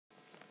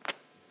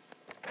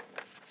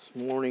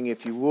This morning,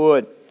 if you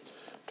would,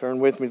 turn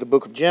with me to the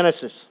book of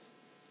Genesis.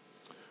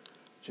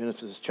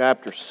 Genesis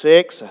chapter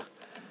 6.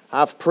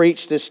 I've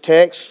preached this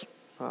text.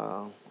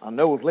 I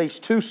know at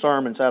least 2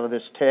 sermons out of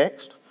this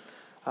text.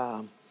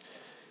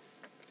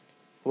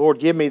 Lord,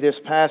 give me this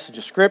passage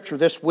of Scripture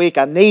this week.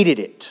 I needed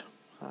it.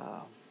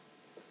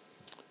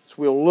 So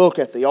we'll look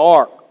at the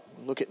ark,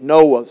 look at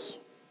Noah's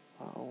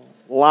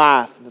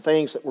life, and the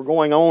things that were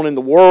going on in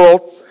the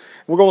world.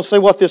 We're going to see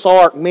what this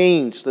ark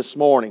means this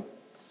morning.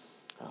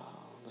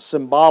 The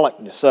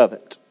symbolicness of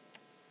it,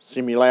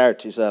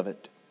 similarities of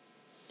it.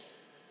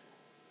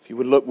 If you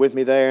would look with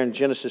me there in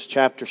Genesis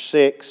chapter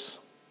 6,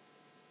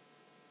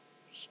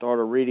 start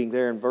a reading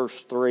there in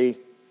verse 3.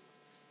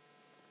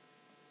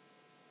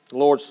 The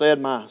Lord said,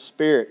 "My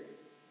spirit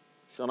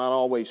shall not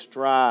always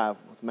strive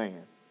with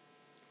man,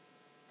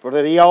 for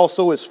that he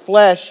also is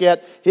flesh,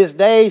 yet his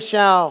days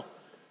shall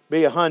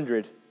be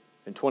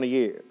 120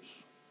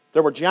 years.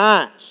 There were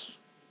giants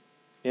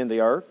in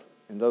the earth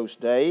in those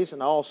days,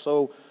 and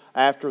also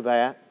after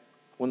that,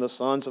 when the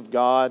sons of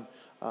God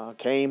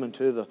came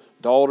unto the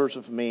daughters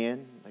of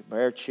men, they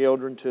bare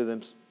children to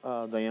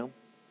them.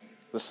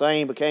 The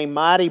same became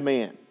mighty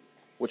men,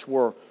 which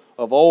were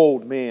of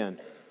old men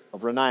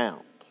of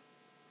renown.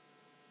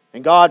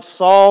 And God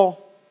saw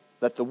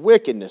that the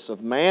wickedness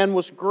of man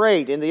was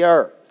great in the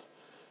earth,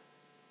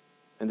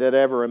 and that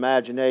every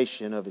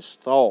imagination of his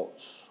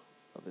thoughts,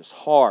 of his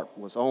heart,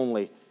 was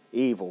only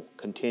evil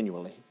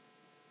continually.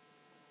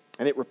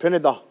 And it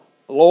repented the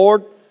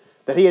Lord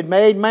that he had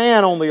made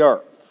man on the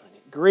earth, and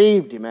it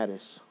grieved him at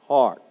his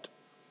heart.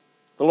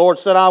 The Lord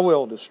said, I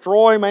will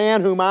destroy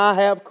man whom I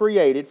have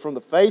created from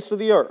the face of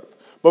the earth,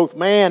 both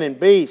man and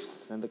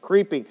beasts, and the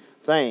creeping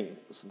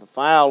things, and the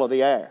fowl of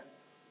the air.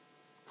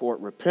 For it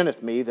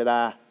repenteth me that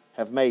I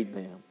have made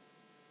them.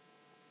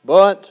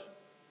 But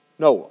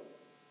Noah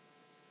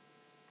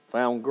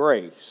found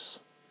grace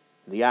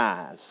in the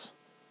eyes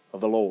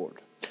of the Lord."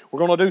 We're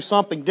going to do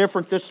something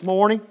different this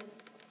morning.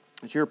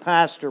 As your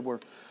pastor, we're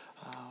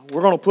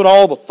going to put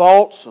all the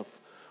thoughts of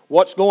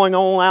what's going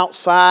on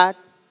outside,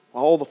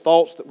 all the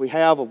thoughts that we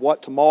have of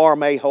what tomorrow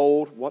may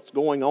hold, what's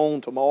going on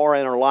tomorrow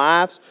in our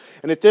lives.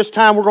 And at this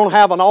time, we're going to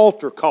have an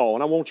altar call.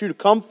 And I want you to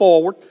come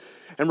forward.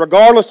 And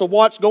regardless of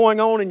what's going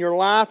on in your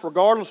life,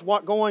 regardless of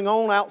what's going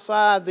on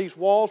outside these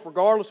walls,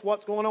 regardless of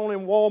what's going on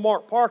in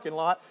Walmart parking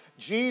lot,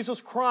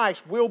 Jesus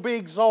Christ will be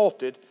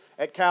exalted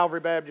at Calvary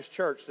Baptist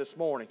Church this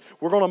morning.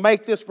 We're going to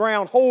make this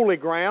ground holy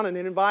ground and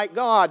invite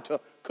God to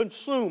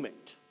consume it.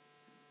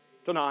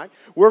 Tonight,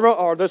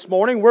 this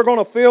morning, we're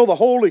going to feel the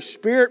Holy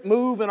Spirit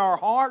move in our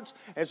hearts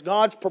as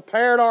God's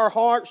prepared our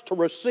hearts to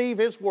receive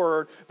His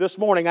Word. This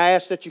morning, I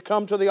ask that you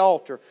come to the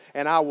altar,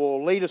 and I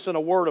will lead us in a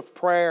word of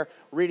prayer,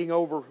 reading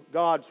over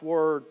God's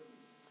Word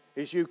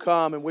as you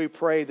come, and we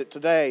pray that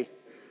today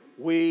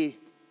we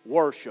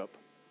worship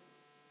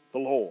the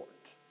Lord.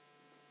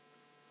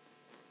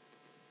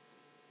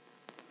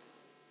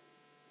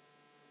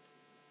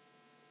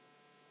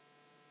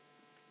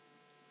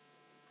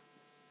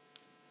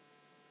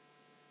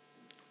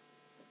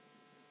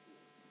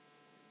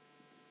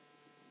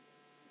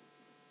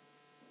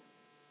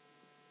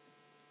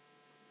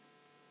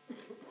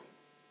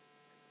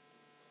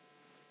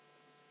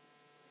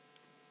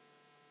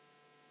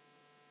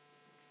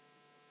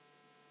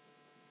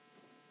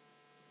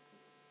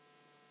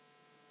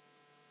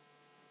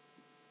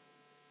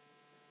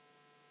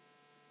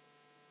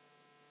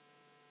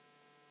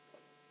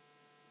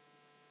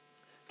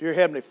 Dear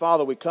Heavenly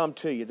Father, we come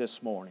to you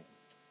this morning.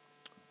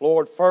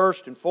 Lord,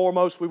 first and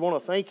foremost, we want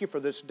to thank you for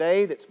this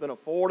day that's been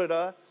afforded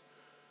us,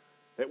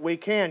 that we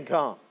can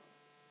come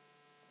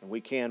and we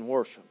can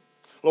worship.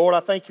 Lord, I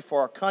thank you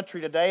for our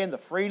country today and the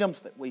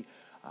freedoms that we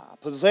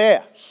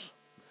possess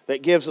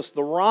that gives us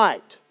the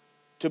right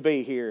to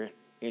be here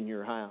in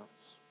your house.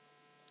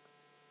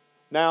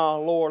 Now,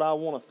 Lord, I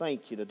want to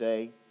thank you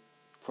today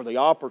for the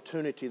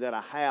opportunity that I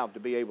have to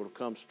be able to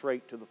come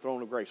straight to the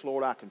throne of grace.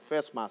 Lord, I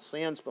confess my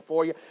sins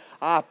before you.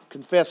 I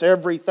confess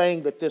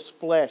everything that this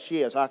flesh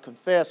is. I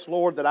confess,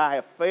 Lord, that I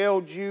have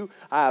failed you.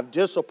 I have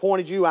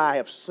disappointed you. I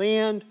have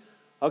sinned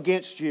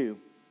against you.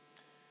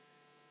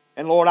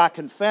 And Lord, I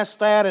confess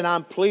that, and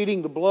I'm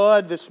pleading the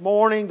blood this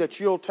morning that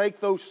you'll take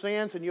those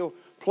sins and you'll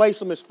place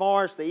them as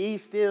far as the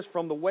east is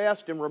from the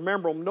west and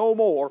remember them no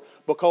more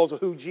because of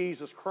who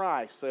Jesus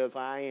Christ says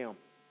I am.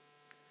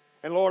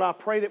 And Lord, I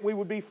pray that we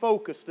would be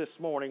focused this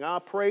morning. I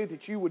pray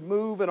that you would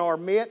move in our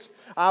midst.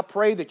 I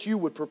pray that you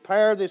would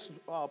prepare this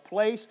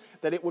place,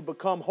 that it would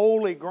become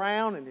holy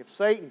ground. And if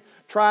Satan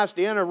tries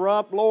to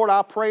interrupt, Lord,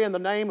 I pray in the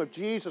name of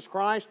Jesus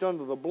Christ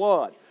under the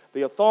blood,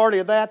 the authority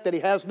of that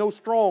he has no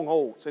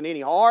strongholds in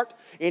any heart,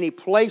 any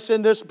place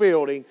in this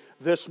building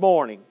this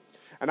morning.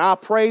 And I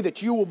pray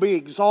that you will be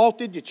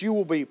exalted, that you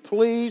will be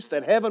pleased,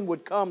 that heaven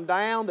would come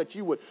down, that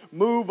you would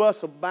move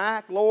us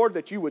back, Lord,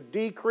 that you would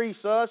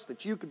decrease us,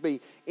 that you could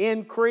be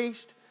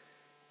increased.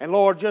 And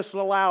Lord, just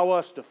allow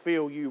us to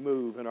feel you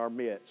move in our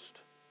midst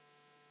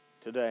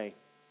today.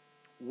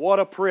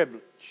 What a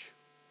privilege,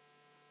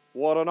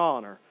 what an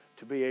honor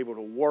to be able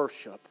to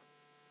worship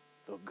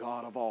the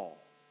God of all.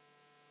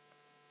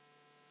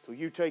 So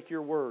you take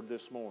your word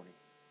this morning.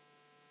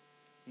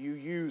 You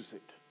use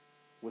it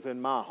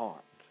within my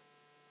heart.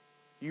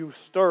 You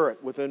stir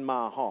it within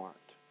my heart.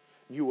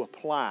 You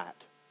apply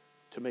it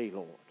to me,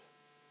 Lord.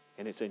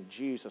 And it's in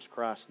Jesus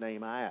Christ's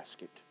name I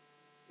ask it.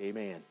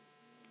 Amen.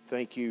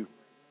 Thank you.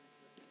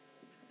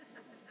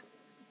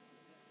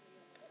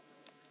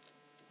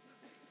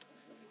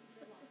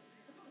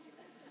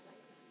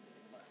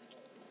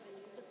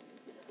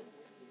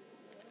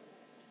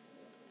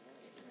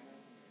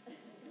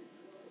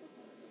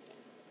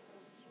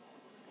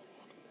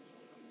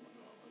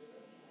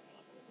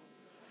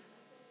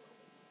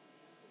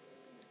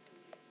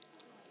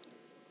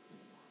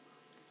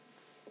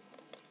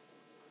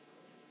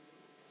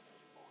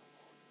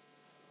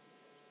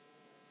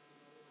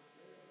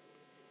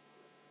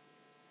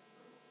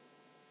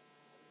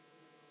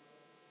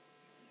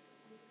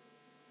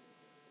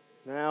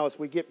 Now, as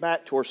we get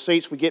back to our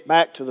seats, we get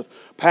back to the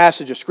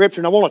passage of Scripture.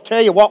 And I want to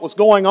tell you what was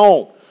going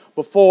on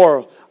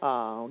before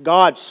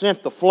God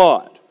sent the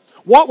flood.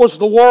 What was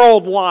the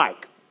world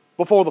like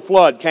before the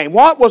flood came?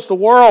 What was the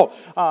world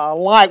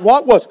like?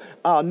 What was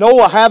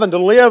Noah having to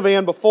live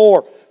in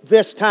before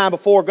this time,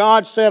 before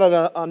God said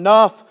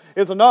enough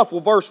is enough?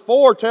 Well, verse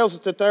 4 tells us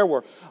that there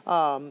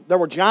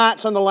were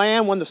giants in the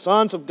land when the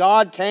sons of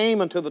God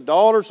came unto the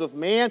daughters of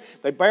men.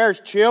 They bare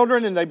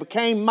children, and they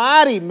became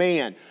mighty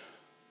men,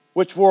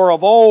 which were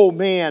of old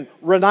men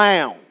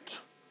renowned.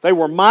 They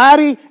were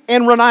mighty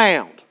and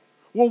renowned.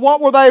 Well,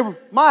 what were they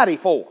mighty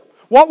for?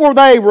 What were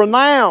they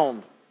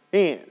renowned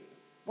in?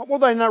 What were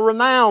they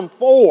renowned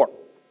for?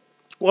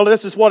 Well,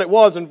 this is what it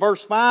was in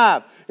verse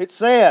 5. It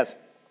says,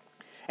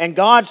 "And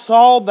God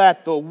saw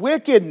that the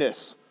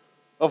wickedness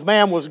of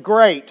man was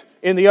great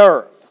in the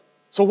earth."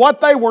 So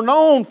what they were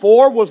known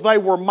for was they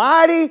were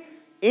mighty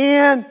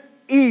in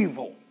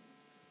evil.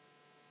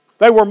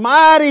 They were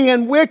mighty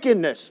in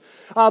wickedness.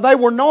 They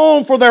were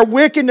known for their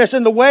wickedness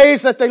in the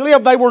ways that they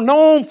lived. They were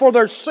known for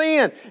their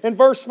sin. And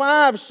verse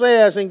 5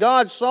 says, "And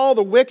God saw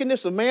the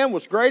wickedness of man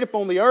was great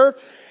upon the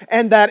earth,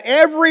 and that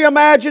every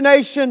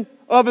imagination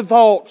of his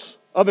thoughts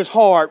of his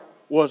heart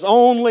was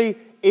only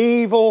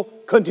evil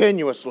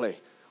continuously."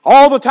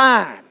 All the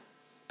time.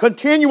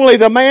 Continually,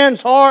 the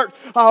man's heart,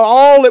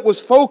 all it was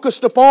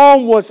focused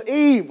upon was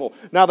evil.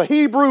 Now, the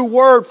Hebrew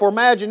word for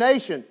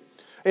imagination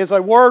is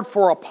a word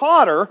for a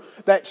potter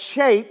that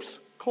shapes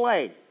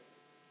clay.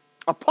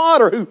 A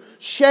potter who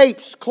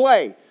shapes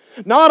clay.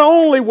 Not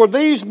only were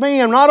these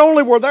men, not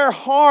only were their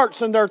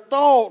hearts and their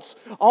thoughts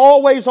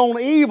always on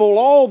evil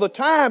all the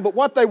time, but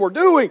what they were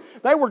doing,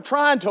 they were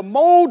trying to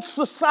mold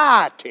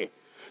society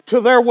to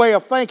their way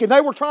of thinking.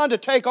 They were trying to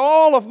take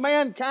all of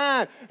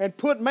mankind and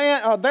put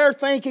their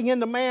thinking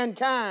into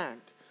mankind.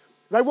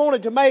 They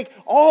wanted to make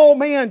all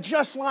men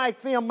just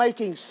like them,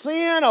 making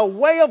sin a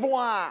way of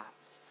life.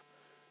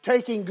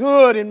 Taking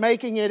good and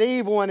making it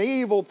evil, and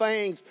evil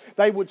things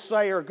they would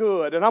say are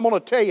good. And I'm going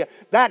to tell you,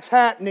 that's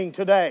happening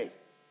today.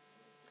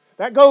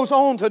 That goes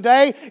on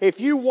today. If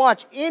you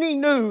watch any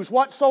news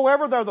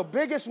whatsoever, they're the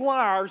biggest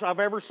liars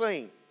I've ever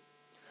seen.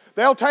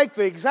 They'll take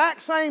the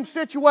exact same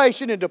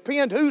situation and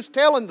depend who's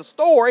telling the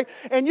story,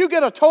 and you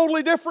get a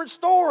totally different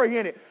story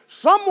in it.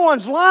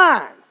 Someone's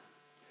lying.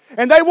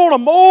 And they want to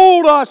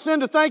mold us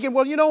into thinking,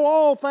 well,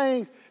 all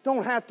things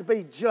don't have to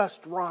be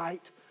just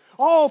right.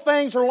 All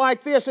things are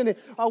like this, and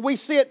we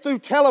see it through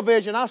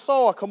television. I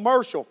saw a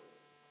commercial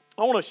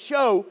on a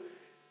show,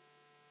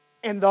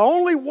 and the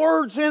only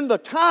words in the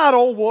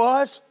title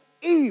was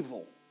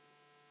evil.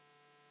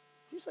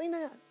 Have you seen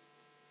that?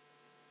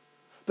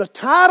 The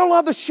title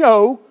of the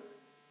show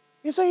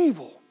is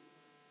evil.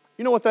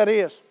 You know what that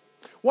is?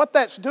 What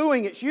that's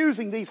doing, it's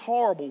using these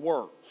horrible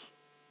words.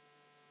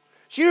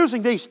 It's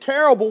using these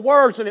terrible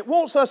words, and it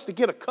wants us to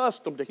get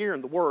accustomed to hearing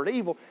the word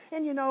evil.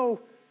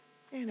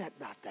 And that's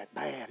not that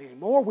bad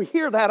anymore. We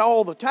hear that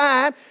all the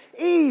time.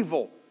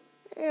 Evil.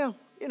 Yeah,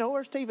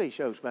 there's TV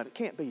shows about it. It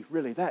can't be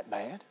really that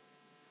bad.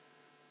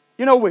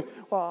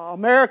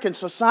 American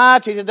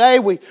society today,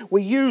 we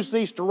use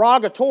these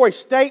derogatory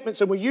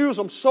statements, and we use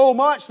them so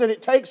much that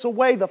it takes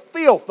away the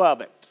filth of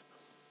it.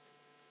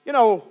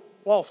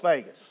 Las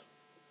Vegas.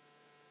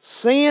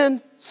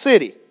 Sin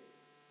City.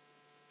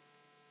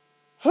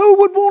 Who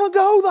would want to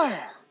go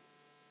there?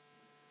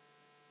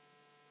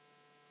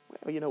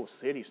 Well, a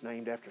city's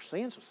named after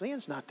sin, so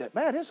sin's not that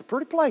bad. It's a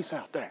pretty place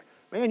out there.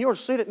 Man, you ought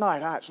to sit at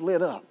night how it's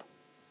lit up.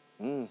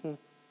 Mm-hmm.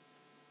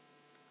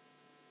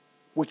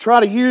 We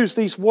try to use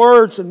these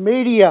words in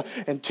media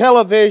and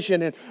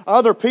television, and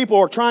other people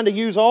are trying to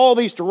use all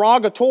these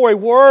derogatory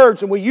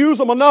words, and we use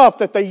them enough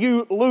that they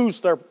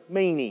lose their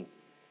meaning.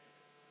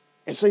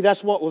 And see,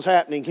 that's what was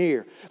happening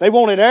here. They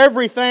wanted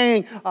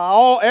everyone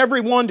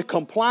to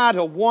comply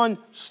to one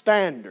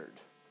standard.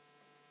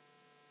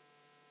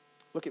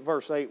 Look at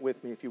verse 8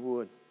 with me if you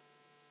would.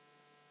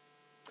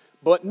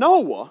 But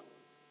Noah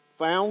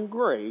found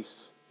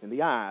grace in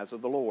the eyes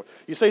of the Lord.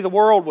 You see, the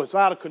world was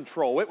out of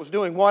control. It was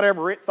doing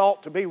whatever it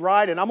thought to be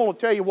right. And I'm going to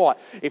tell you what,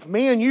 if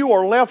me and you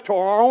are left to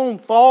our own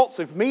thoughts,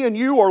 if me and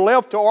you are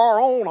left to our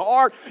own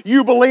heart,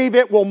 you believe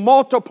it will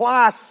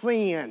multiply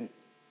sin.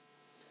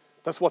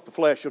 That's what the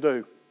flesh will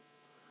do.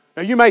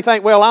 Now you may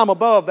think, well, I'm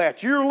above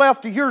that. You're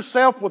left to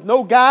yourself with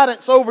no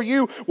guidance over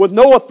you, with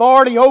no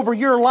authority over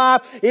your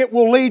life. It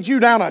will lead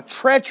you down a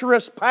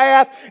treacherous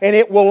path, and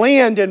it will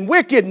end in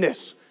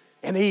wickedness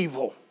and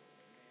evil.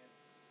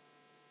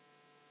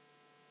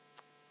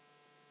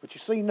 But you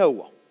see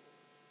Noah.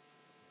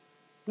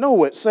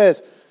 Noah, it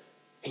says,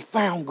 he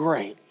found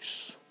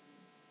grace.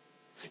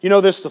 You know,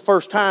 this is the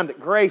first time that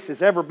grace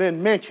has ever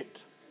been mentioned.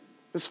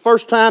 This is the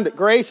first time that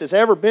grace has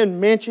ever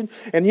been mentioned.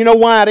 And you know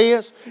why it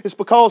is? It's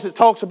because it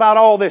talks about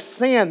all this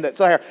sin that's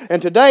there.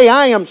 And today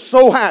I am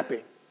so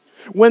happy.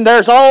 When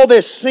there's all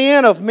this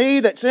sin of me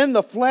that's in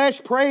the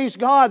flesh, praise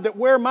God, that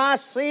where my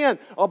sin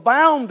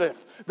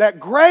aboundeth, that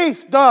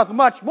grace doth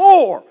much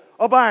more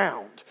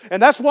abound.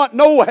 And that's what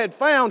Noah had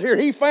found here.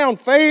 He found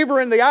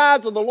favor in the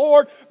eyes of the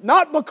Lord,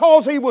 not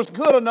because he was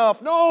good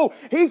enough. No,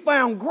 he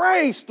found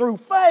grace through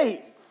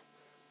faith,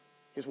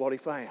 is what he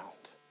found.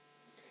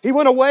 He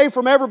went away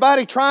from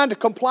everybody trying to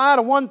comply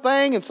to one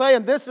thing and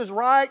saying this is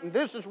right and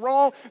this is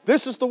wrong.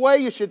 This is the way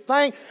you should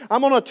think.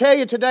 I'm going to tell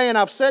you today, and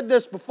I've said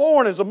this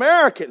before, and as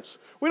Americans,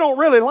 we don't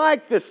really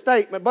like this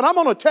statement, but I'm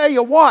going to tell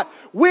you what.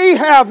 We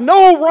have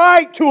no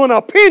right to an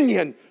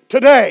opinion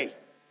today.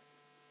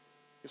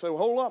 You say, well,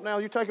 hold up now,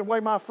 you're taking away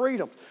my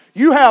freedom.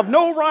 You have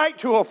no right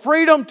to a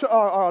freedom, to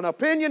an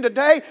opinion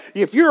today.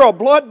 If you're a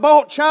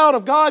blood-bought child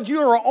of God,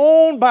 you are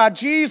owned by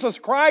Jesus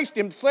Christ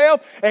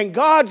Himself, and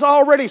God's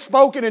already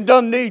spoken and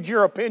doesn't need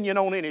your opinion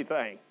on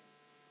anything.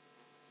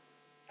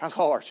 That's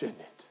harsh, isn't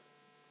it?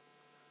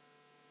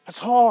 That's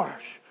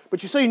harsh.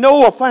 But you see,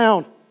 Noah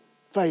found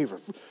favor.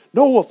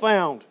 Noah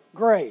found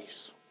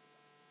grace.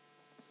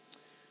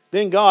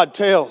 Then God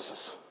tells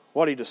us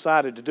what He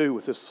decided to do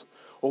with this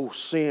old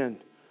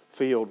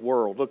sin-filled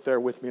world. Look there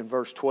with me in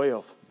verse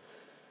 12.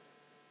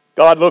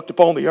 God looked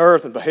upon the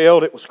earth and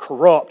beheld it was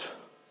corrupt,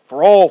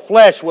 for all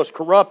flesh was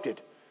corrupted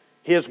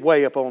his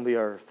way upon the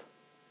earth.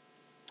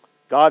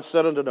 God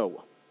said unto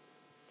Noah,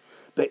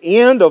 the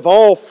end of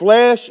all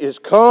flesh is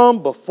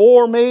come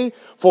before me,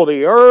 for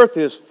the earth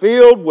is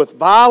filled with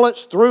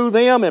violence through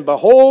them, and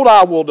behold,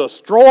 I will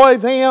destroy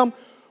them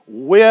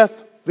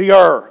with the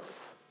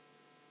earth.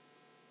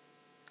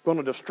 I'm going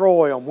to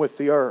destroy them with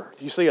the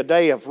earth. You see, a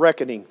day of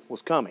reckoning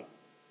was coming.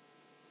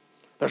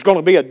 There's going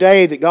to be a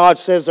day that God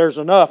says there's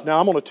enough. Now,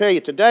 I'm going to tell you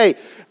today,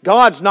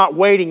 God's not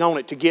waiting on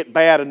it to get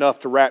bad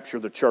enough to rapture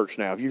the church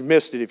now. You've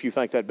missed it if you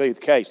think that'd be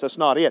the case. That's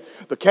not it.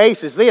 The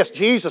case is this.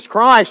 Jesus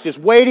Christ is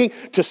waiting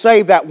to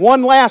save that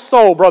one last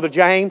soul, Brother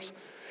James.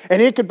 And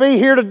it could be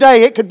here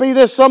today. It could be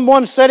this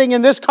someone sitting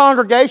in this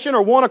congregation,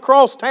 or one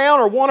across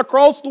town, or one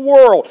across the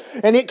world.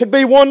 And it could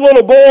be one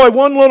little boy,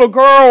 one little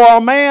girl, or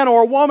a man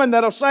or a woman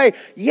that'll say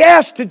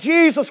yes to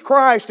Jesus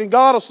Christ. And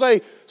God will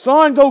say,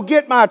 son, go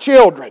get my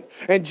children.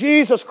 And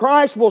Jesus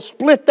Christ will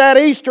split that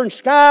eastern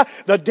sky.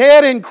 The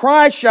dead in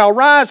Christ shall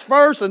rise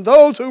first, and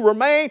those who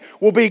remain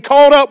will be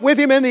caught up with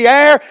Him in the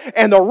air.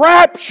 And the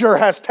rapture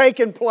has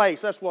taken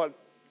place. That's what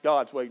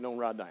God's waiting on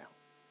right now.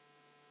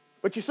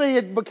 But you see,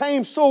 it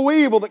became so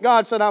evil that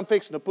God said, I'm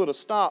fixing to put a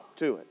stop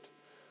to it.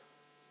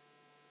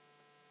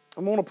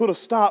 I'm going to put a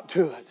stop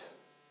to it.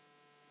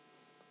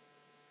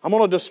 I'm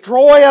going to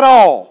destroy it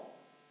all.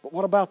 But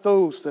what about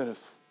those that have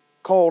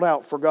called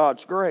out for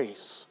God's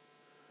grace?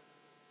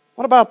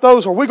 What about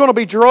those? Are we going to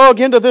be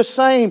dragged into this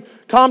same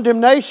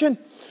condemnation?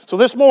 So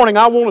this morning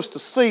I want us to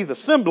see the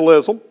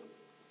symbolism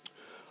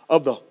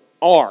of the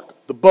ark,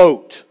 the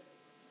boat.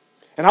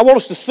 And I want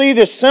us to see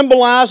this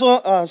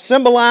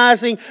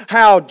symbolizing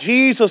how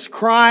Jesus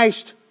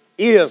Christ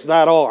is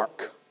that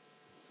ark.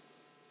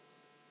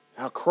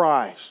 How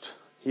Christ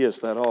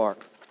is that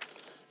ark.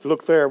 If you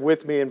look there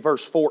with me in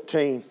verse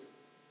 14,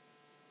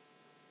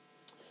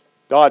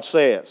 God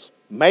says,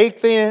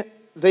 make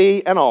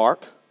thee an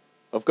ark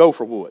of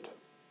gopher wood.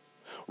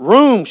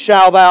 Room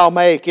shalt thou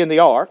make in the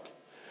ark,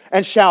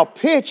 and shall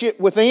pitch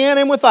it within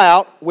and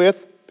without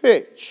with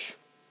pitch.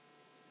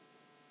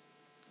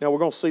 Now we're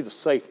going to see the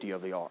safety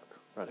of the ark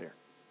right here.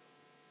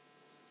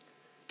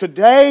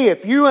 Today,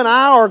 if you and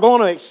I are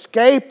going to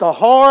escape the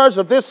horrors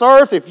of this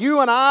earth, if you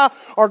and I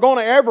are going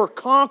to ever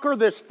conquer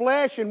this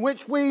flesh in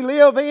which we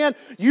live in,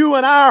 you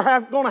and I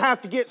are going to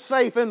have to get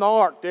safe in the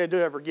ark to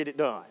ever get it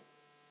done.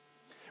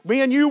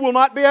 Me and you will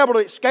not be able to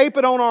escape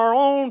it on our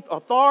own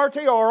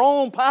authority or our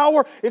own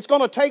power. It's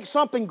going to take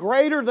something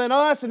greater than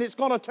us, and it's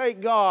going to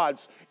take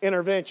God's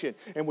intervention.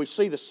 And we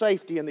see the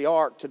safety in the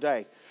ark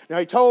today. Now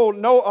He told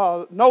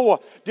Noah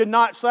did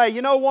not say,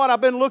 you know what,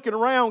 I've been looking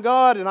around,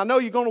 God, and I know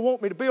you're going to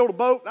want me to build a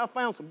boat, and I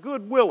found some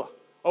good willow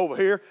over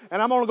here,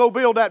 and I'm going to go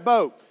build that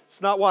boat.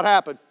 It's not what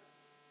happened.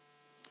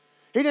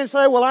 He didn't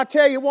say, well, I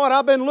tell you what,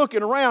 I've been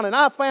looking around, and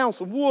I found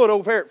some wood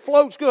over here. It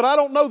floats good. I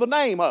don't know the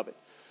name of it.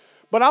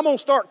 But I'm going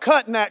to start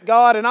cutting that,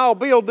 God, and I'll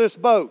build this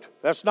boat.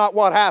 That's not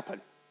what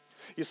happened.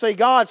 You see,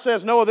 God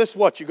says, Noah, this is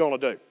what you're going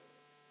to do.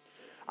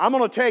 I'm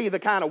going to tell you the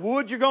kind of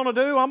wood you're going to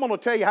do. I'm going to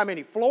tell you how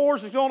many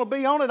floors there's going to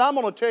be on it. I'm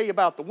going to tell you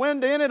about the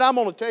window in it. I'm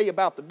going to tell you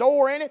about the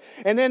door in it.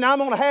 And then I'm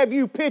going to have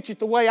you pitch it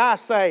the way I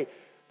say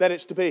that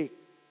it's to be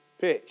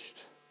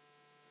pitched.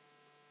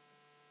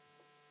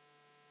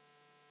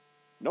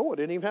 Noah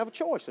didn't even have a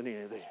choice in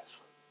any of this.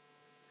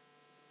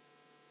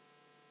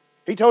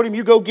 He told him,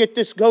 you go get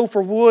this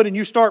gopher wood and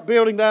you start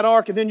building that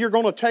ark, and then you're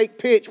going to take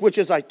pitch, which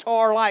is a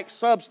tar-like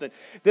substance.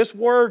 This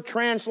word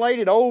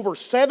translated over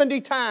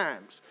 70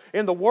 times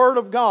in the Word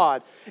of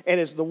God, and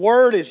as the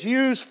word is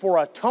used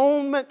for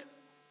atonement,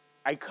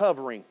 a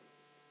covering.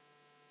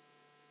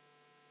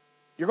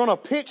 You're going to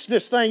pitch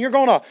this thing. You're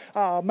going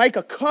to make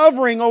a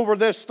covering over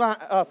this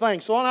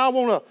thing. So I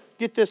want to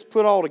get this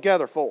put all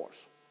together for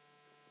us.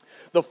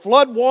 The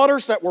flood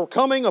waters that were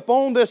coming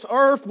upon this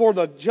earth were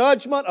the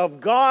judgment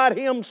of God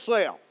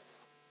Himself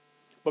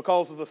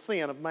because of the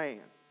sin of man.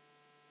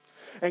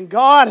 And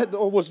God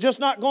was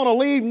just not going to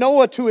leave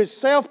Noah to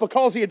himself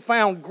because he had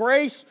found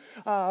grace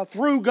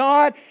through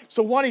God.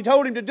 So what He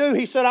told him to do,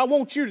 He said, I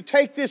want you to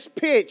take this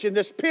pitch. And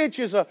this pitch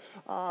is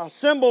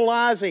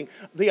symbolizing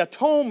the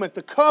atonement,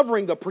 the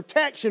covering, the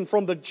protection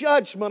from the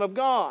judgment of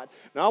God.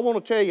 Now I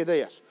want to tell you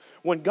this.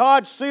 When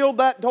God sealed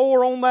that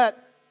door on that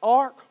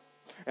ark,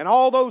 and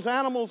all those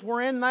animals were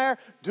in there,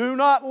 do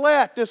not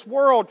let this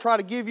world try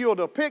to give you a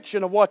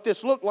depiction of what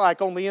this looked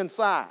like on the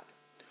inside.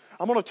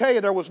 I'm going to tell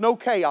you there was no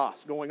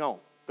chaos going on.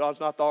 God's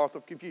not the author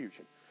of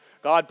confusion.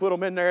 God put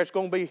them in there, it's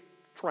going to be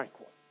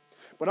tranquil.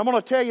 But I'm going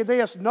to tell you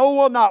this,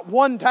 Noah not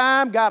one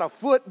time got a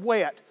foot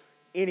wet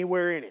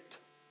anywhere in it.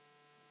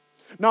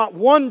 Not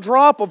one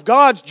drop of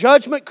God's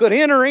judgment could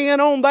enter in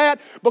on that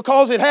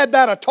because it had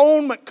that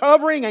atonement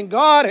covering, and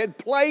God had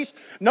placed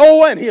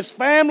Noah and his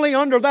family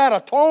under that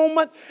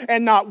atonement,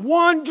 and not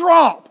one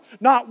drop,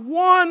 not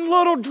one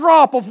little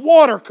drop of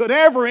water could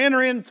ever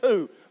enter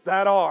into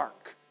that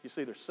ark. You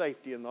see, there's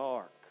safety in the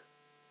ark.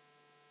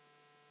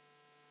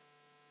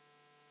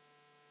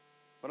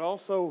 But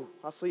also,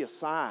 I see a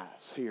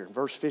size here in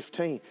verse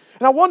 15.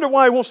 And I wonder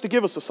why He wants to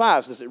give us a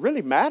size. Does it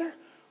really matter?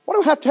 Why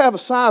do we have to have a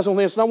size on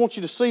this? And I want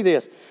you to see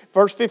this.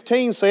 Verse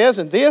 15 says,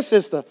 and this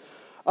is the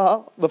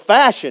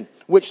fashion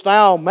which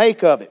thou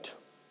make of it.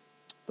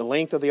 The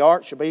length of the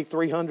ark shall be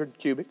 300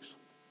 cubits.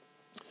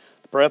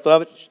 The breadth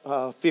of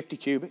it, 50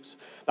 cubits.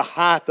 The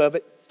height of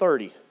it,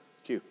 30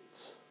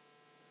 cubits.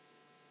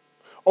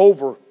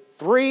 Over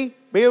 3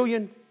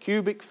 billion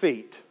cubic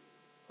feet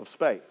of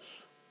space.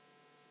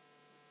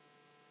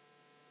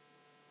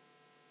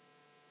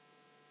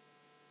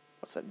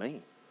 What's that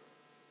mean?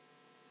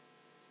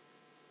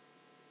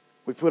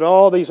 We put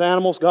all these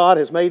animals. God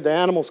has made the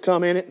animals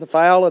come in it, the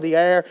fowl of the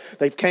air.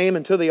 They've came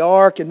into the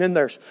ark, and then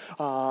there's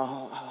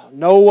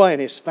Noah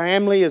and his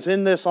family is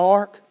in this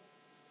ark.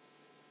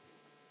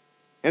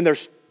 And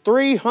there's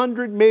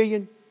 300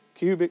 million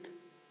cubic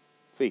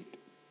feet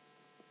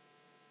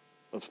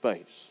of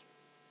space.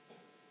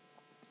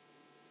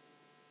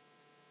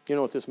 You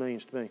know what this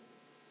means to me?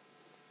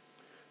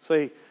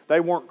 See,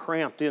 they weren't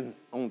cramped in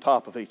on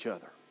top of each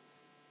other.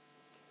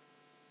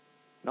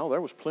 No,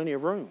 there was plenty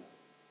of room.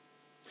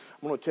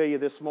 I'm going to tell you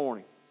this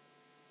morning,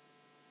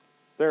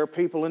 there are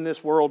people in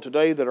this world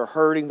today that are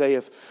hurting. They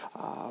have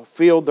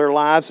filled their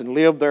lives and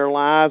lived their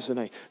lives in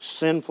a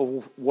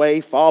sinful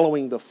way,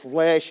 following the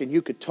flesh, and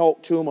you could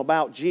talk to them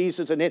about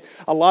Jesus, and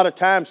a lot of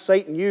times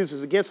Satan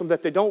uses against them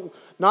that they don't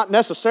not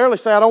necessarily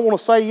say, I don't want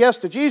to say yes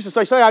to Jesus.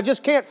 They say, I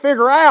just can't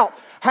figure out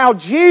how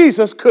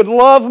Jesus could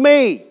love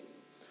me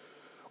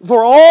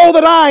for all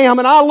that I am.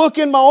 And I look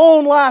in my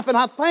own life and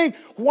I think,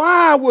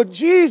 why would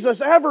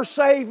Jesus ever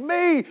save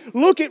me?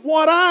 Look at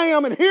what I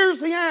am. And here's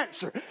the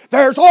answer.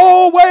 There's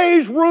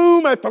always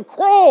room at the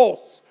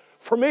cross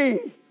for me.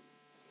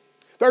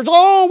 There's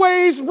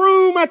always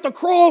room at the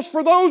cross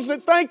for those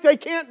that think they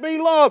can't be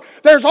loved.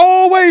 There's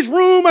always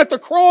room at the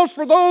cross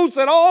for those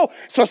that all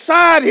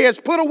society has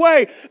put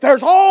away.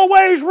 There's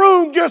always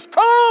room. Just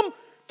come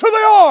to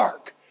the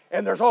ark.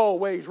 And there's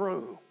always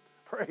room.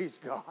 Praise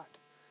God.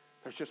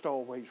 There's just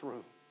always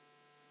room.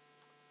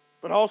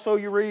 But also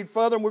you read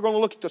further, and we're going to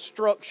look at the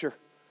structure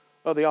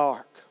of the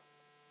ark.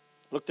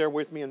 Look there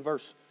with me in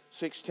verse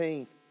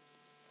 16.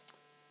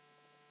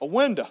 A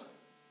window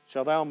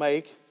shalt thou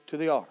make to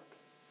the ark,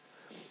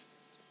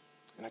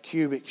 and a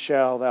cubit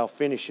shalt thou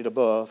finish it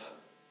above,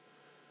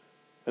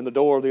 and the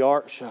door of the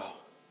ark shalt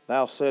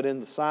thou set in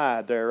the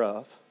side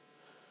thereof,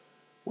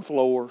 with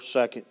lower,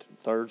 second, and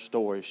third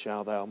stories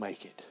shalt thou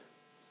make it.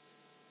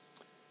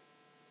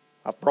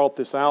 I've brought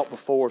this out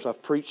before as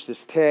I've preached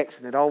this text,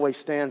 and it always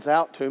stands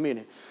out to me.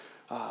 And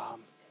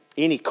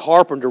any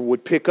carpenter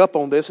would pick up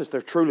on this if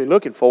they're truly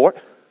looking for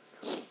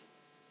it.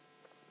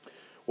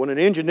 When an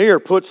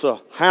engineer puts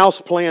a house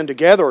plan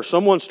together, or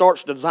someone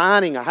starts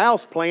designing a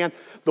house plan,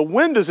 the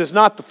windows is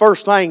not the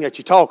first thing that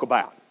you talk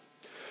about.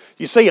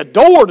 You see, a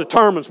door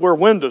determines where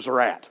windows are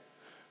at.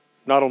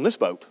 Not on this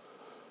boat.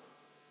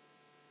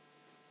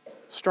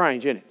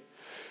 Strange, isn't it?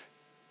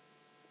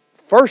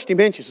 First he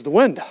mentions the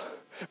window.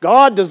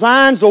 God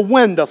designs a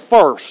window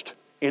first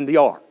in the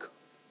ark.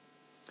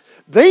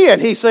 Then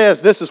He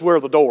says this is where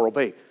the door will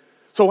be.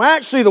 So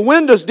actually the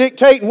window's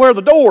dictating where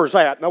the door's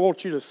at. And I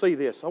want you to see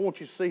this. I want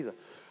you to see the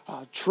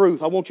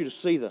truth. I want you to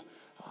see the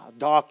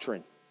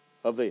doctrine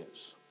of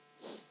this.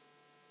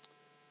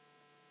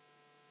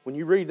 When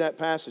you read that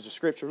passage of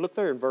Scripture, look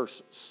there in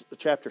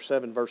chapter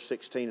 7, verse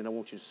 16, and I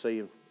want you to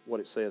see what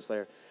it says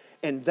there.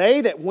 And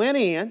they that went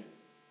in,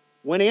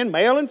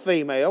 male and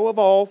female, of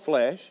all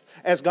flesh,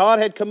 as God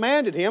had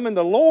commanded him, and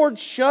the Lord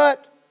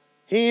shut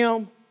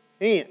him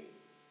in.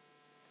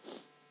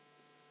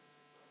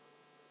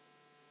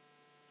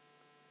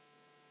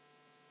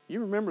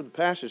 You remember the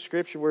passage of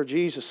Scripture where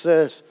Jesus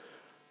says,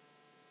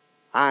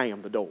 I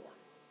am the door.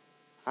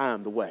 I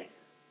am the way.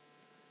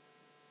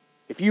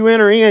 If you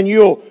enter in,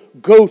 you'll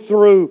go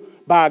through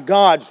by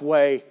God's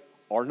way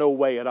or no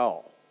way at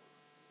all.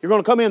 You're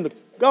going to come in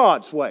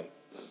God's way.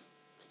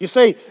 You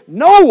see,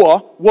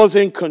 Noah was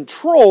in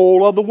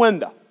control of the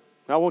window.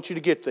 Now I want you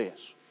to get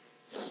this.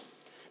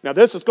 Now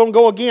this is going to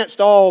go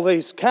against all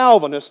these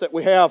Calvinists that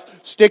we have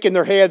sticking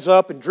their heads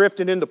up and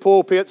drifting into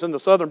pulpits in the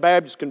Southern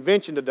Baptist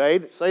Convention today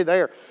that say they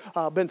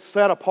are been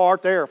set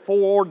apart, they are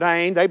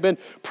foreordained, they've been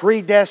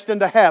predestined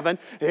to heaven,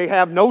 they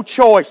have no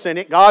choice in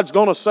it. God's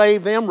going to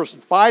save them in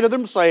spite of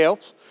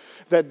themselves.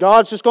 That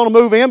God's just going to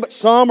move in, but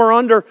some are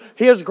under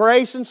His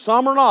grace and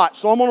some are not.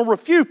 So I'm going to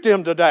refute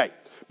them today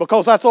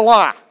because that's a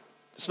lie.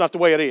 It's not the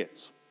way it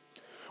is.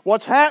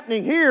 What's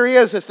happening here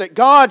is that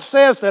God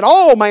says that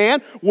all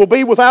man will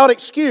be without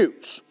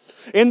excuse.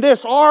 In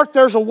this ark,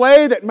 there's a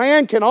way that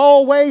man can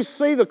always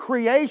see the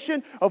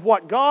creation of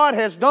what God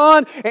has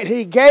done, and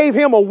He gave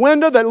him a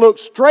window that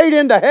looks straight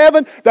into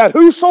heaven, that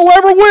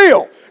whosoever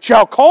will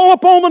shall call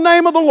upon the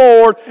name of the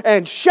Lord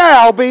and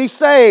shall be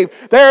saved.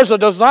 There's a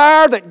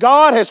desire that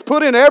God has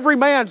put in every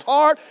man's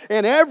heart,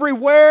 and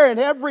everywhere, in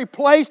every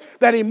place,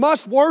 that he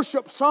must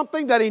worship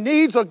something, that he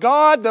needs a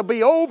God to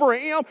be over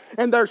him,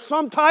 and there's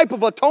some type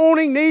of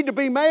atoning need to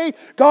be made.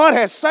 God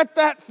has set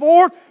that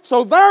forth,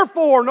 so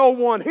therefore no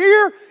one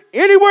here,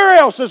 anywhere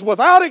else is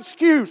without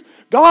excuse.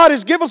 God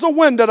has given us a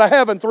window to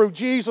heaven through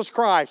Jesus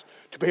Christ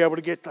to be able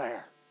to get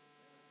there.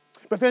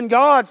 But then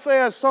God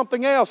says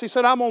something else. He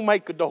said, I'm going to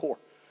make a door.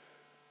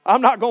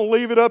 I'm not going to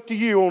leave it up to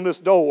you on this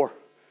door.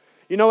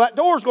 You know, that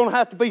door is going to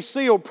have to be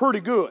sealed pretty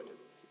good.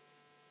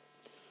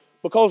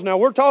 Because now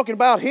we're talking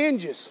about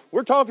hinges.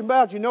 We're talking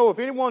about, if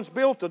anyone's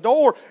built a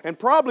door, and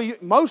probably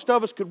most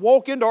of us could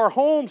walk into our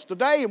homes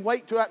today and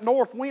wait till that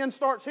north wind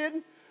starts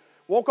hitting.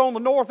 Walk on the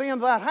north end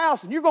of that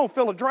house, and you're going to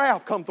feel a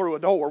draft come through a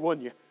door,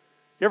 wouldn't you?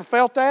 You ever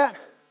felt that?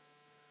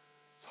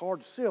 It's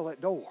hard to seal that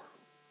door.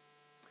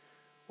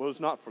 Well, it's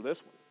not for this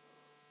one.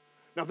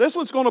 Now this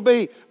one's going to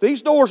be,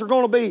 these doors are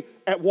going to be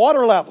at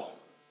water level.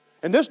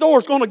 And this door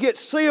is going to get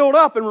sealed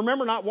up. And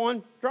remember, not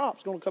one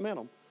drop's going to come in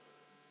them.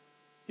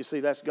 You see,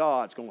 that's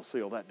God's going to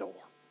seal that door.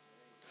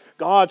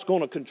 God's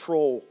going to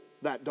control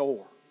that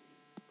door.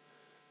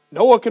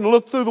 Noah can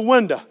look through the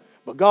window,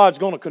 but God's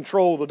going to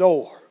control the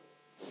door.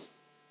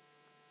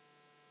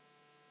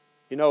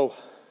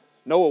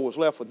 Noah was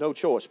left with no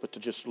choice but to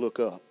just look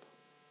up.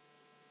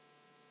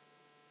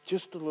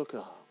 Just to look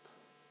up.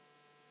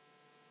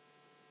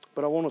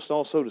 But I want us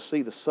also to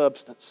see the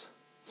substance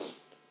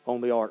on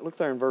the ark. Look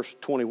there in verse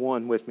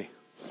 21 with me.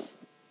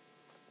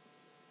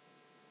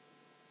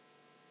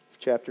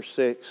 Chapter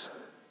 6.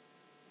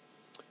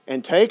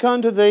 And take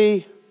unto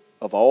thee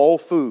of all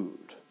food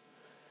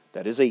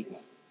that is eaten,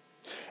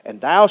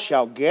 and thou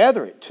shalt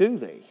gather it to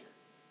thee,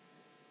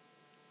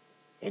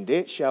 and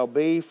it shall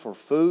be for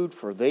food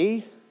for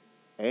thee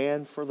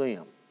and for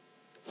them.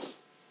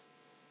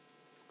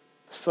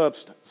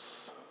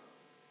 Substance.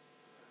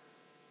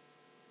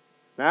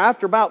 Now,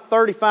 after about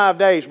 35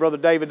 days, Brother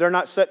David, they're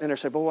not sitting there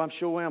saying, boy, I'm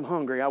sure I'm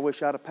hungry. I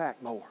wish I'd have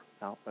packed more.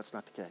 No, that's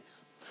not the case.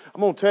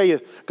 I'm going to tell you,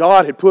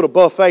 God had put a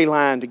buffet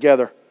line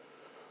together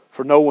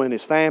for Noah and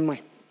his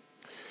family.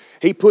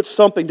 He put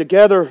something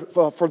together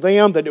for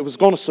them that it was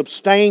going to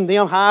sustain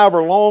them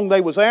however long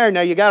they was there.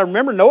 Now, you got to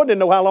remember, Noah didn't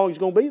know how long he was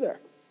going to be there.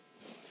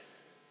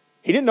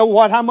 He didn't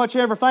know how much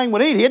everything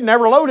would eat. He had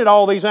never loaded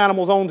all these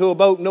animals onto a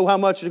boat and know how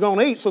much he was going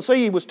to eat. So,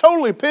 see, he was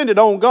totally dependent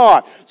on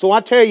God. So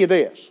I tell you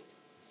this.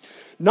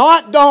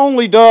 Not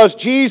only does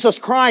Jesus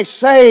Christ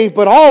save,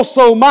 but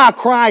also my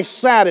Christ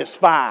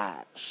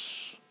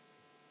satisfies.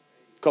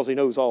 Because He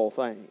knows all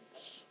things.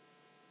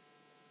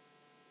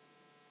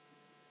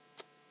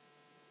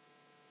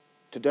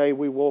 Today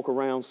we walk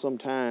around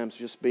sometimes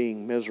just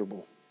being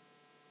miserable.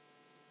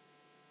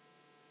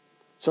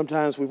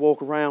 Sometimes we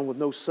walk around with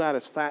no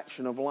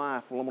satisfaction of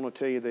life. Well, I'm going to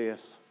tell you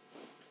this.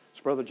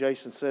 As Brother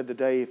Jason said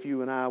today, if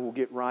you and I will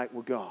get right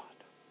with God,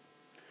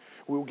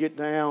 we'll get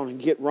down and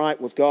get right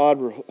with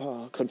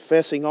God,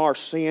 confessing our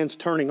sins,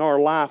 turning our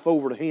life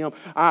over to Him.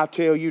 I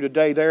tell you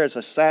today, there is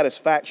a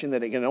satisfaction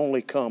that it can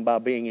only come by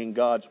being in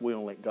God's will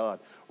and let God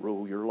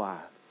rule your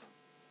life.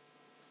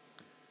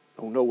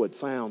 Oh, Noah had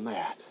found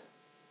that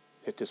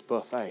at this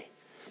buffet.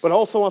 But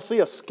also I see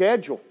a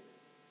schedule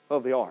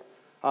of the ark.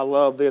 I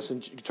love this,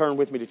 and turn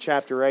with me to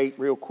chapter 8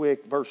 real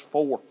quick, verse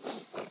 4.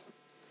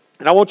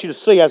 And I want you to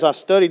see, as I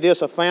studied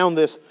this, I found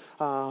this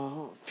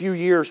a few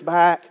years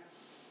back.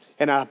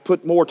 And I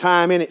put more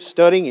time in it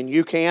studying, and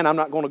you can. I'm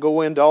not going to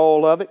go into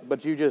all of it,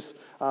 but you just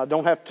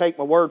don't have to take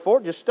my word for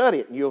it. Just study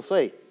it, and you'll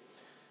see.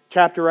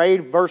 Chapter 8,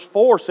 verse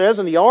 4 says,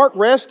 And the ark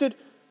rested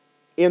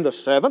in the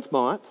 7th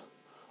month,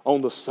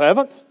 on the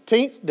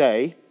 17th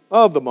day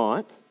of the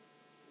month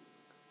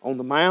on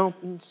the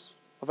mountains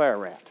of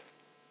Ararat.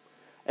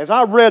 As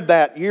I read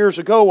that years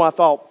ago, I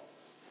thought,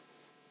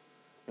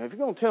 now if you're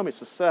going to tell me it's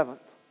the 7th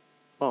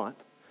month,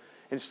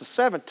 and it's the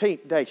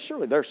 17th day,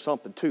 surely there's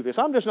something to this.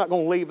 I'm just not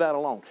going to leave that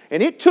alone.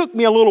 And it took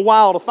me a little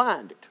while to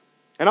find it.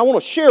 And I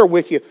want to share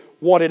with you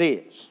what it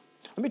is.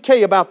 Let me tell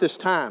you about this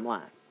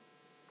timeline.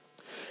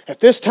 At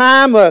this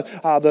time,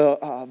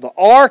 the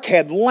ark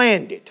had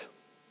landed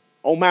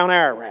on Mount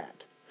Ararat.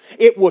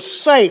 It was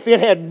safe.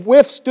 It had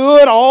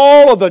withstood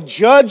all of the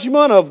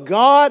judgment of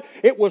God.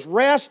 It was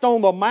rest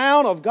on the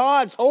mount of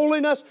God's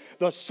holiness,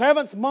 the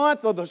 7th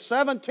month of the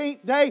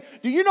 17th day.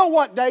 Do you know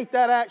what date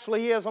that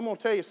actually is? I'm going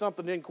to tell you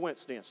something in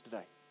coincidence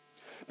today.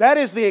 That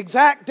is the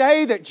exact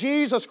day that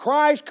Jesus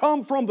Christ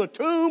come from the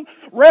tomb,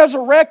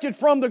 resurrected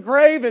from the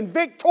grave, and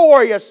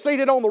victorious,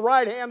 seated on the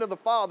right hand of the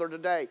Father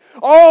today.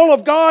 All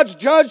of God's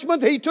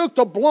judgment, He took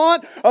the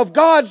blunt of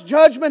God's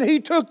judgment. He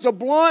took the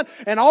blunt,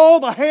 and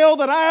all the hell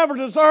that I ever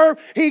deserved,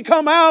 He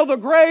come out of the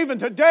grave, and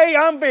today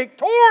I'm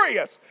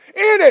victorious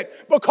in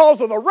it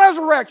because of the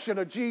resurrection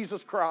of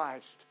Jesus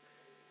Christ.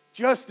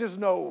 Just as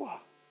Noah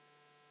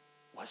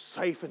was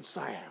safe and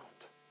sound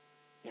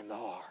in the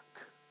ark.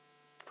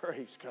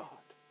 Praise God.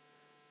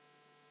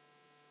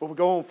 But we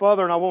go on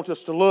further, and I want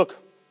us to look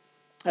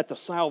at the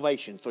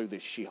salvation through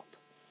this ship.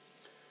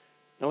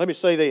 Now let me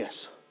say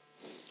this.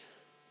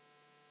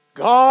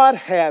 God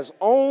has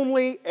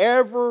only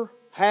ever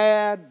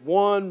had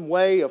one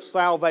way of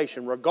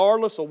salvation,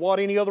 regardless of what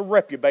any other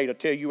reprobate will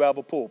tell you out of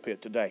a pulpit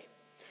today.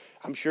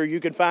 I'm sure you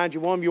can find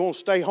you one if you want to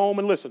stay home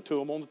and listen to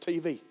them on the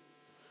TV.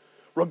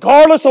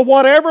 Regardless of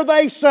whatever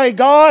they say,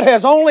 God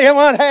has only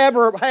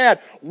ever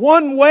had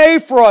one way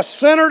for a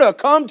sinner to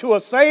come to a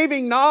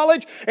saving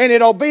knowledge, and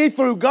it'll be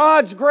through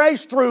God's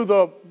grace, through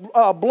the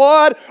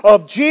blood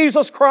of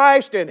Jesus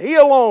Christ, and He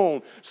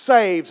alone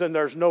saves, and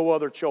there's no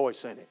other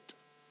choice in it.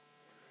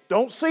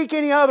 Don't seek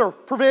any other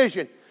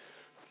provision,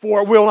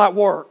 for it will not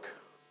work.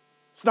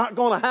 It's not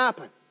going to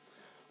happen.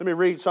 Let me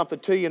read something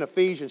to you in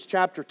Ephesians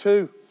chapter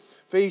 2.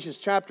 Ephesians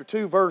chapter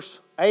 2 verse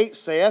 8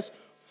 says,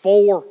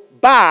 "For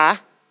by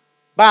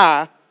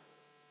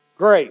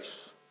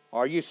grace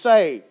are you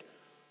saved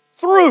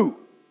through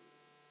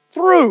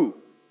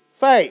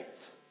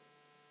faith,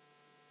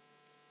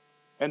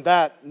 and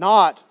that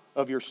not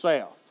of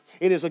yourself.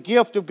 It is a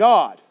gift of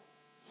God,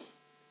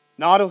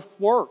 not of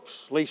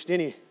works, lest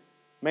any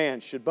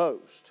man should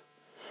boast.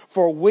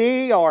 For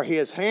we are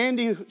His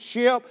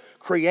handiwork,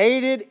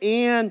 created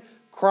in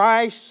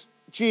Christ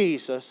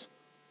Jesus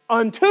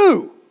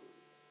unto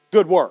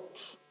good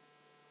works,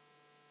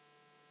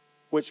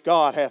 which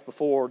God hath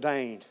before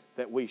ordained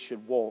that we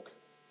should walk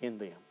in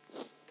them."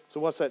 So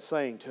what's that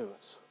saying to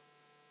us?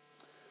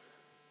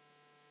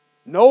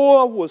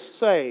 Noah was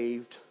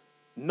saved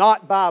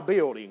not by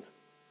building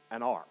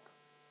an ark.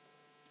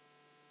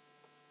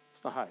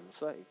 That's not how he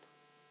was saved.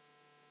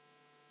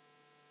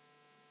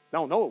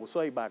 No, Noah was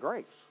saved by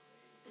grace.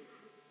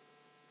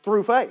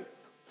 Through faith.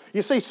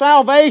 You see,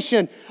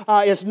 salvation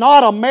is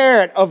not a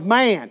merit of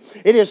man.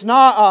 It is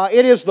not.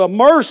 It is the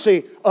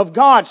mercy of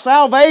God.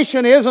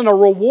 Salvation isn't a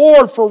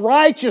reward for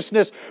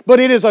righteousness, but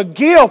it is a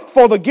gift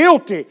for the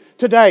guilty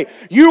today.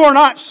 You are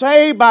not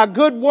saved by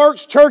good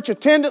works, church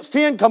attendance,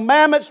 10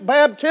 commandments,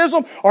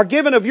 baptism, or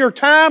giving of your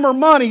time or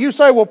money. You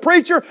say, "Well,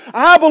 preacher,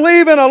 I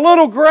believe in a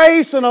little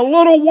grace and a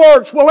little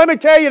works." Well, let me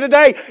tell you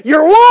today,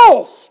 you're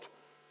lost.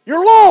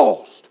 You're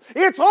lost.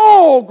 It's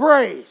all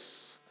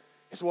grace.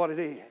 Is what it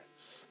is.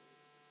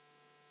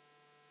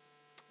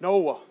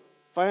 Noah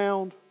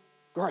found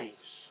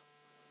grace.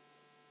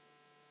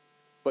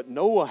 But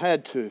Noah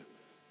had to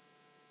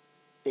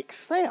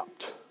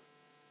accept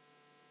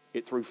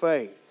it through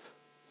faith.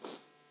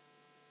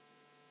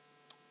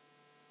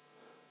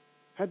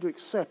 Had to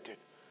accept it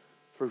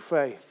through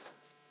faith.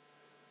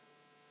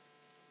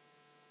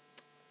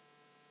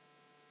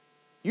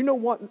 You know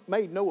what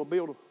made Noah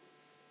build a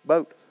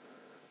boat?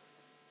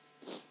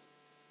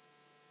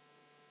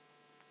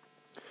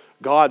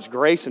 God's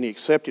grace, and he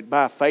accepted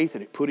by faith,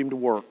 and it put him to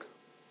work.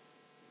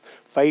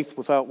 Faith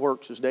without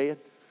works is dead.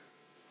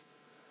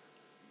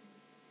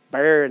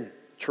 Barren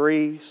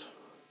trees.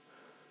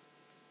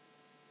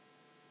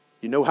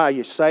 You know how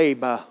you're saved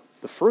by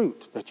the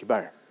fruit that you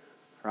bear,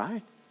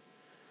 right?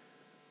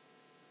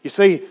 You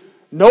see,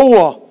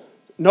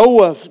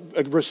 Noah's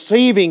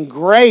receiving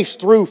grace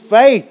through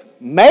faith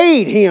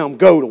made him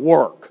go to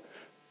work.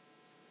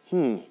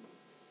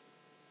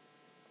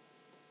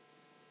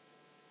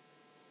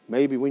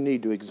 Maybe we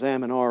need to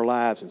examine our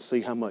lives and see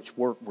how much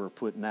work we're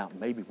putting out.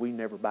 Maybe we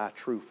never by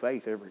true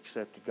faith ever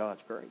accepted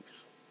God's grace.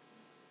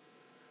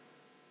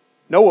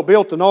 Noah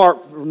built an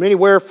ark from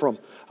anywhere from,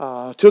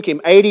 took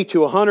him 80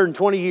 to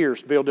 120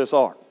 years to build this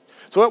ark.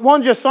 So it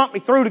wasn't just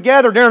something he threw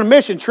together during a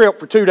mission trip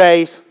for 2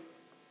 days.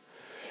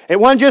 It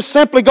wasn't just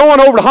simply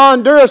going over to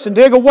Honduras and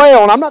dig a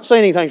well, and I'm not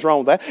saying anything's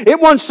wrong with that. It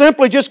wasn't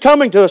simply just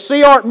coming to a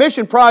Sea Ark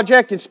mission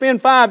project and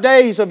spend 5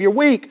 days of your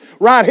week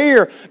right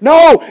here.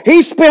 No,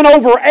 he spent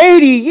over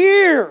 80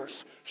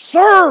 years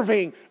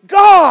serving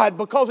God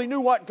because he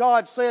knew what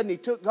God said and he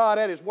took God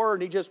at His word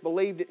and he just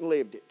believed it and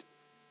lived it.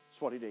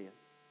 That's what he did.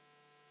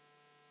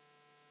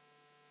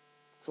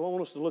 So I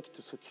want us to look at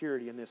the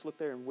security in this. Look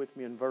there with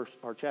me in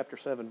chapter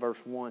 7, verse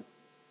 1.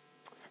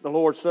 The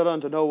Lord said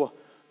unto Noah,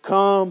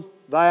 Come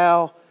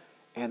thou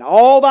and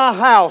all thy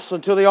house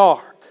unto the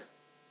ark.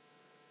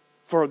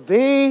 For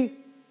thee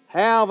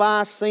have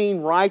I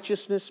seen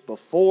righteousness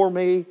before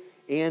me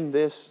in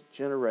this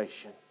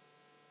generation.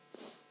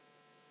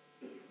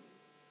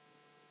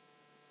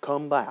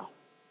 Come thou.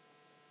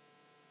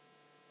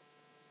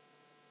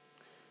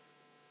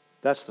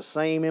 That's the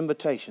same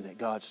invitation that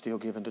God's still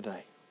giving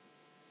today.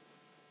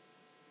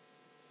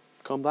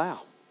 Come thou.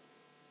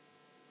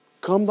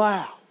 Come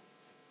thou.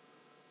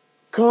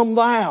 Come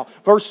thou.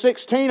 Verse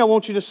 16, I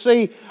want you to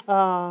see,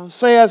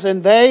 says,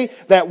 And they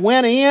that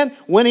went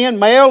in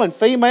male and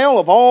female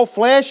of all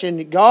flesh,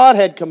 and God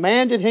had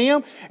commanded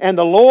him, and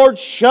the Lord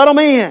shut them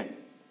in.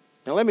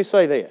 Now let me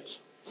say this.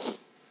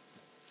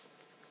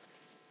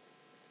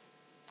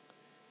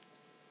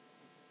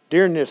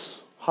 During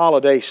this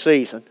holiday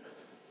season,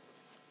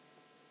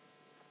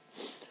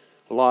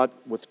 a lot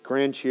with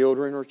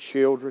grandchildren or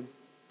children,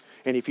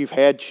 and if you've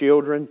had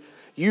children,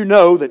 you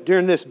know that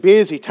during this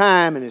busy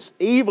time and as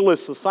evil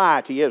as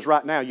society is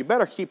right now, you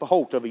better keep a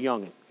hold of a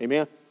young'un.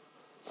 Amen?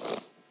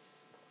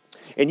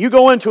 And you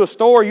go into a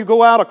store, you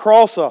go out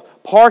across a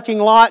parking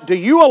lot, do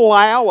you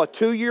allow a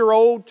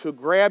 2-year-old to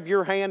grab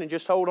your hand and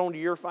just hold on to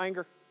your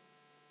finger?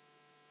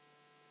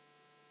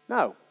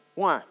 No.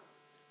 Why?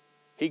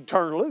 He'd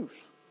turn loose.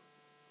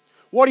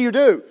 What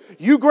do?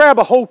 You grab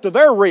a hold of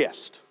their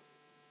wrist.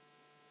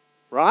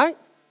 Right?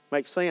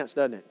 Makes sense,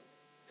 doesn't it?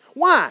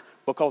 Why?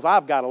 Because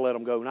I've got to let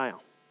them go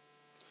now.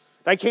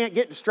 They can't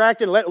get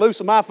distracted and let loose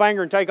of my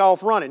finger and take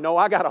off running. No,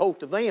 I got a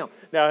hold of them.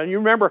 Now, you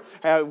remember,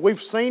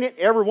 we've seen it.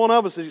 Every one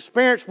of us has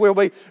experienced. We'll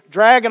be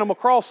dragging them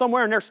across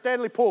somewhere and they're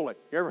steadily pulling.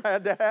 You ever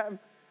had that happen?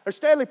 They're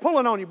steadily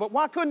pulling on you. But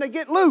why couldn't they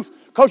get loose?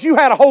 Because you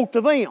had a hold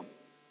of them.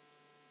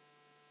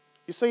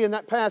 You see in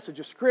that passage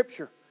of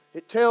Scripture,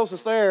 it tells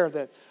us there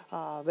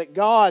that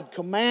God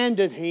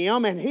commanded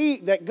him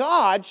and that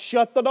God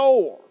shut the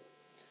door.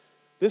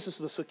 This is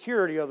the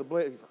security of the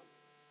believer.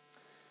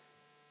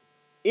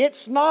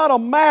 It's not a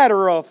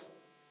matter of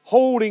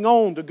holding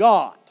on to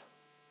God.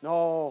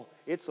 No,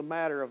 it's a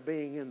matter of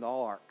being in the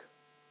ark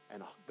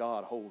and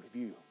God hold of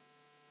you.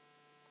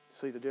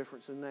 See the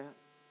difference in that?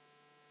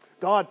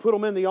 God put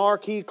them in the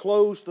ark. He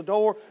closed the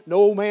door.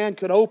 No man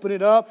could open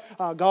it up.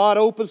 God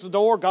opens the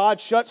door. God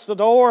shuts the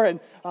door.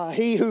 And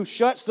he who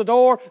shuts the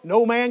door,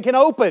 no man can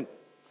open.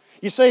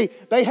 You see,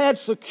 they had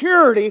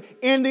security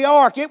in the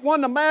ark. It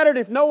wouldn't have mattered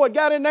if Noah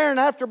got in there and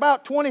after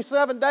about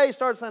 27 days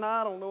started saying,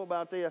 I don't know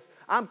about this.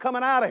 I'm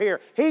coming out of here.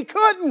 He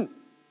couldn't.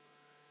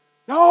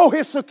 No,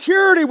 his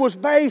security was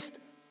based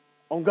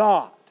on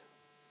God.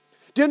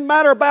 Didn't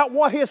matter about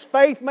what his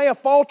faith may have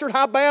faltered,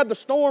 how bad the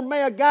storm may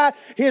have got.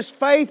 His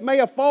faith may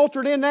have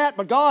faltered in that,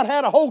 but God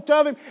had a hold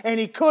of him and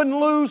he couldn't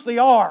lose the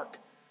ark.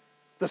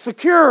 The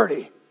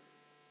security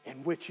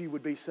in which he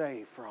would be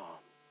saved from.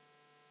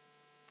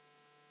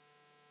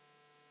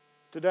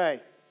 Today,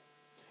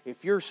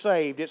 if you're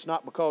saved, it's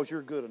not because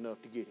you're good enough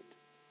to get it.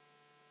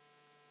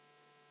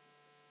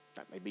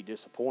 That may be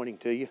disappointing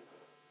to you.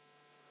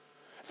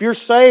 If you're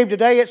saved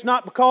today, it's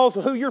not because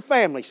of who your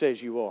family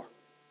says you are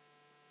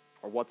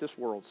or what this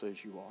world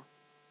says you are.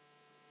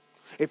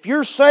 If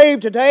you're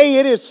saved today,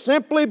 it is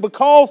simply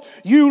because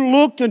you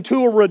looked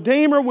into a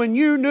Redeemer when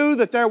you knew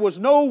that there was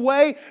no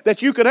way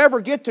that you could ever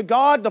get to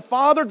God the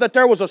Father, that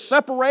there was a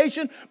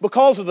separation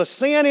because of the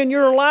sin in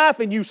your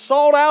life, and you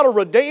sought out a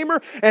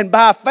Redeemer, and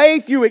by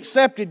faith you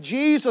accepted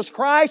Jesus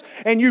Christ,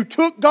 and you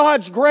took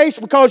God's grace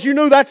because you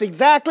knew that's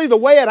exactly the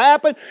way it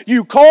happened.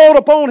 You called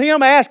upon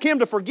Him, asked Him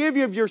to forgive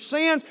you of your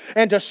sins,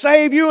 and to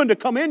save you, and to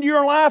come into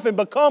your life and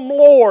become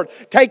Lord.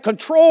 Take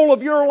control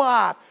of your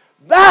life.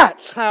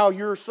 That's how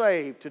you're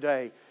saved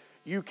today.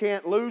 You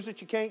can't lose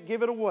it. You can't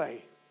give it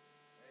away.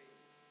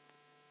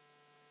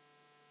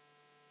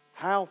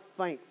 How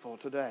thankful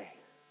today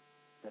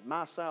that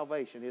my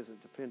salvation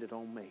isn't dependent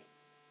on me.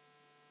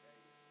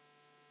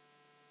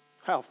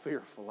 How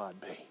fearful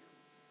I'd be.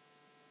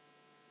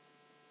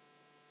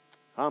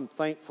 I'm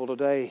thankful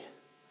today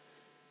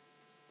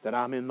that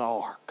I'm in the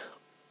ark.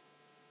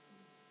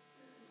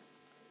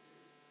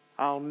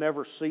 I'll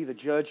never see the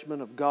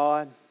judgment of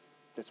God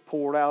that's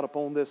poured out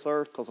upon this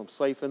earth because I'm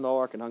safe in the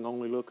ark and I can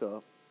only look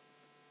up.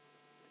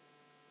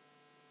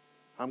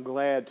 I'm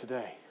glad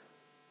today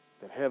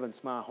that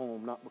heaven's my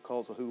home, not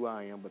because of who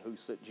I am, but who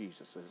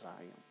Jesus says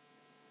I am.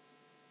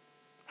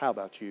 How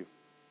about you?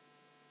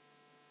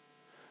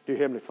 Dear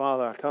Heavenly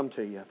Father, I come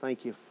to you. I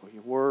thank you for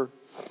your word.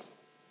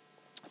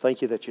 I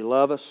thank you that you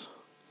love us.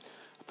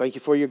 I thank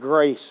you for your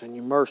grace and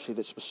your mercy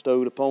that's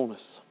bestowed upon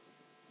us.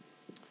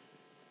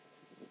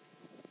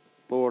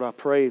 Lord, I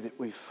pray that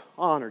we've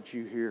honored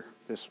you here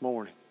this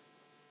morning.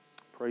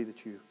 I pray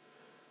that you've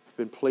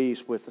been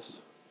pleased with us.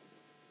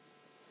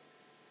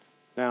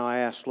 Now I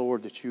ask,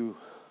 Lord, that you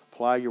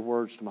apply your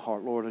words to my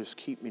heart. Lord, just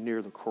keep me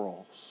near the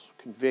cross,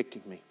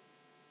 convicting me,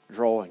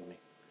 drawing me,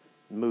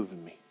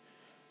 moving me.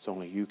 It's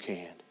only you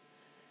can.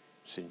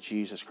 It's in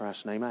Jesus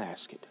Christ's name I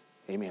ask it.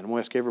 Amen. I'm going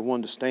to ask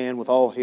everyone to stand with all heads.